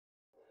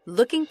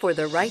Looking for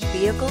the right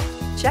vehicle?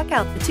 Check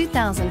out the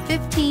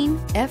 2015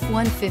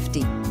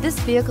 F-150. This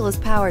vehicle is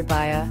powered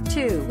by a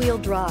 2-wheel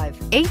drive,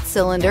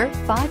 8-cylinder,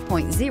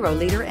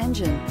 5.0-liter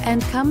engine,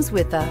 and comes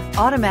with an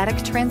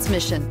automatic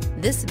transmission.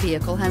 This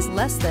vehicle has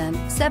less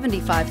than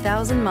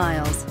 75,000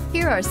 miles.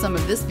 Here are some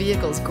of this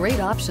vehicle's great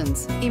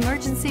options: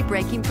 emergency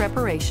braking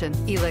preparation,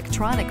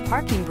 electronic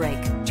parking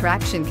brake,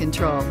 traction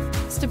control,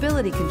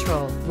 stability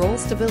control, roll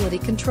stability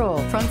control,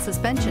 front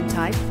suspension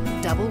type,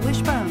 double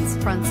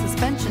wishbones, front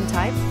suspension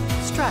type,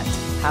 strut,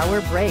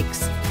 power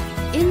brakes.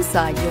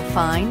 Inside you'll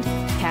find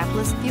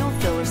capless fuel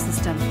filler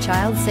system,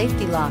 child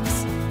safety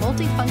locks,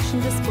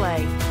 multifunction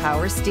display,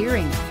 power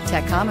steering,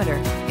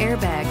 tachometer,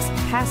 airbags,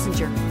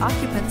 passenger,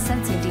 occupant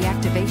sensing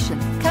deactivation.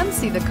 Come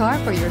see the car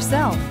for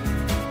yourself.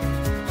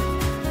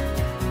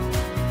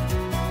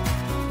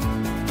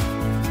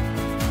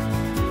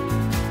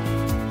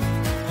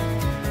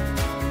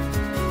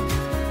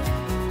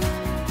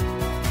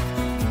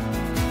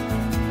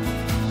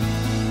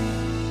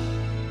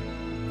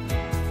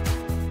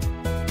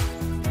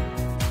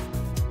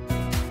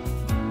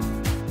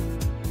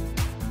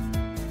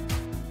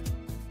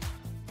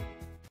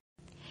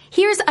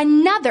 Here's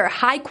another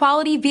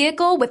high-quality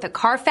vehicle with a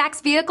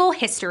Carfax Vehicle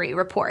History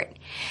Report.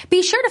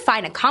 Be sure to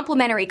find a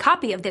complimentary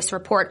copy of this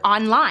report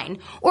online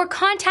or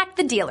contact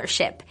the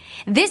dealership.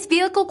 This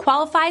vehicle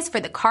qualifies for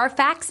the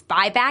Carfax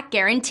Buyback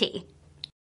Guarantee.